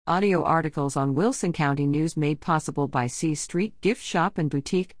Audio articles on Wilson County News made possible by C Street Gift Shop and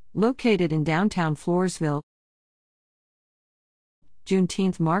Boutique, located in downtown Floresville.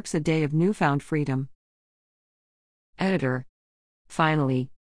 Juneteenth marks a day of newfound freedom. Editor. Finally,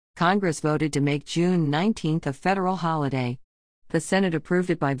 Congress voted to make June 19th a federal holiday. The Senate approved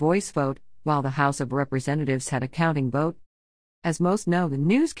it by voice vote, while the House of Representatives had a counting vote. As most know, the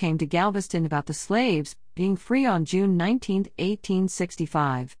news came to Galveston about the slaves being free on June 19,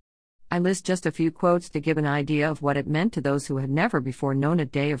 1865. I list just a few quotes to give an idea of what it meant to those who had never before known a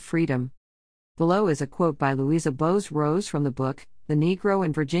day of freedom. Below is a quote by Louisa Bowes Rose from the book, The Negro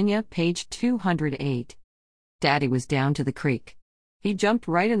in Virginia, page 208. Daddy was down to the creek. He jumped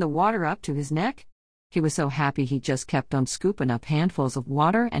right in the water up to his neck. He was so happy he just kept on scooping up handfuls of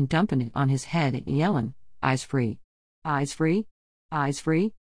water and dumping it on his head and yelling, "Eyes free. Eyes free. Eyes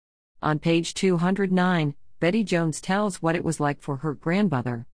free." On page 209, Betty Jones tells what it was like for her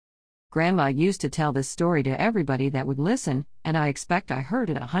grandmother. Grandma used to tell this story to everybody that would listen, and I expect I heard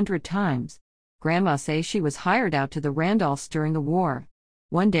it 100 times. Grandma say she was hired out to the Randolphs during the war.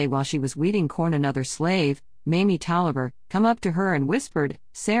 One day while she was weeding corn, another slave, Mamie Tolliver, come up to her and whispered,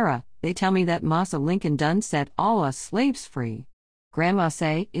 "Sarah, they tell me that Massa Lincoln done set all us slaves free." Grandma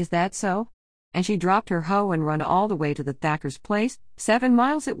say, "Is that so?" And she dropped her hoe and run all the way to the Thacker's place, 7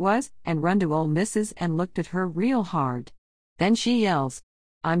 miles it was, and run to old Missus and looked at her real hard. Then she yells,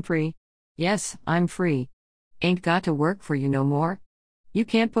 "I'm free. Yes, I'm free. Ain't got to work for you no more. You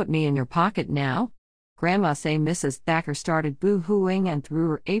can't put me in your pocket now." Grandma say Mrs. Thacker started boo-hooing and threw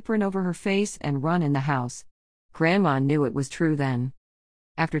her apron over her face and run in the house. Grandma knew it was true then.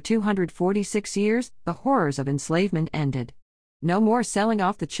 After 246 years, the horrors of enslavement ended. No more selling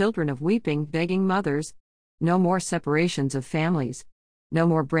off the children of weeping, begging mothers. No more separations of families. No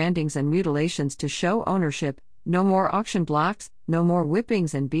more brandings and mutilations to show ownership. No more auction blocks. No more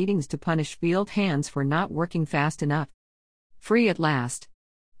whippings and beatings to punish field hands for not working fast enough. Free at last.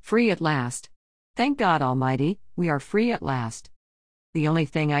 Free at last. Thank God Almighty, we are free at last. The only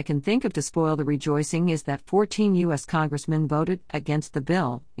thing I can think of to spoil the rejoicing is that 14 U.S. congressmen voted against the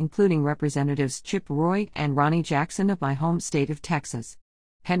bill, including Representatives Chip Roy and Ronnie Jackson of my home state of Texas.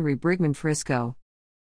 Henry Brigman Frisco.